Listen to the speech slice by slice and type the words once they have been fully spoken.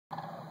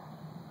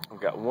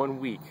got 1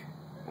 week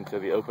until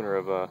the opener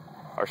of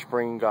our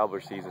spring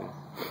gobbler season,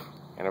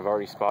 and I've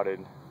already spotted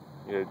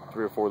 3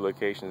 or 4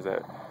 locations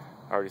that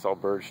I already saw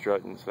birds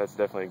strutting, so that's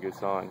definitely a good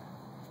sign.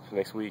 So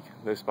next week,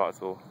 those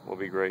spots will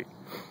be great.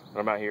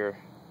 I'm out here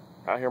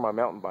on my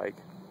mountain bike,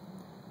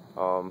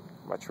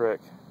 my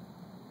trek,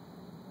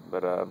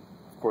 but of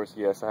course,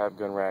 yes, I have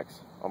gun racks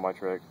on my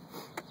trek.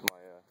 It's my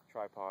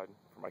tripod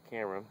for my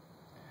camera.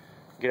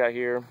 Get out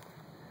here,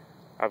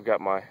 I've got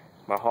my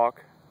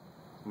hawk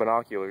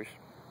binoculars,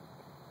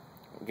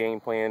 game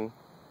plan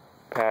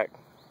pack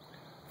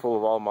full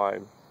of all my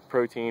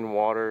protein,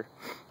 water,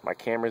 my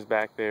camera's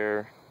back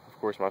there, of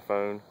course my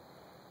phone.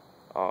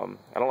 I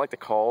don't like to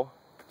call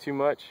too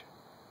much.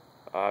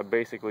 I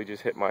basically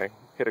just hit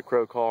a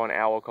crow call, an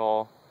owl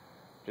call,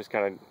 just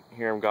kind of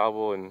hear them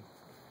gobble and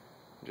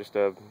just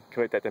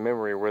commit that to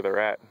memory where they're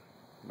at.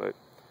 But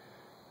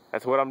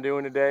that's what I'm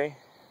doing today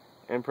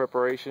in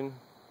preparation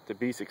to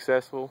be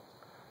successful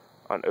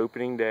on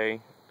opening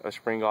day of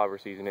spring gobbler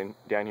season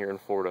down here in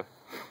Florida.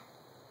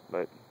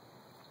 But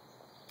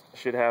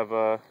should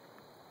have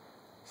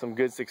some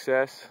good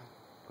success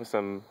with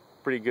some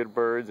pretty good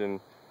birds, and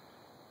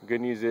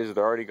good news is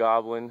they're already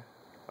gobbling.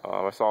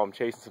 I saw them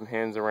chasing some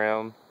hens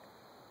around,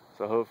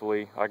 so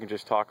hopefully I can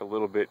just talk a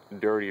little bit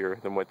dirtier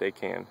than what they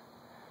can.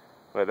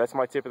 But that's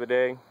my tip of the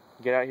day.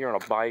 Get out here on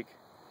a bike.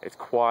 It's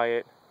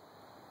quiet,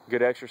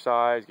 good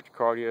exercise, get your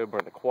cardio,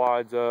 burn the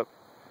quads up.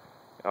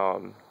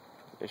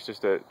 It's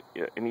just an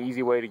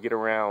easy way to get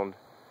around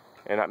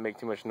and not make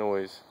too much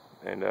noise.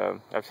 And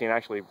I've seen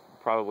actually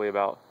probably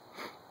about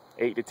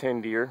 8 to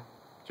 10 deer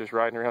just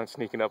riding around,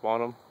 sneaking up on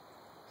them.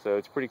 So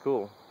it's pretty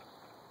cool.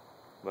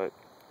 But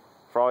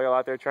for all y'all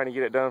out there trying to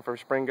get it done for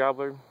spring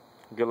gobbler,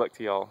 good luck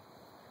to y'all.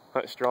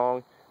 Hunt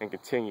strong and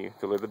continue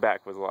to live the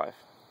backwoods life.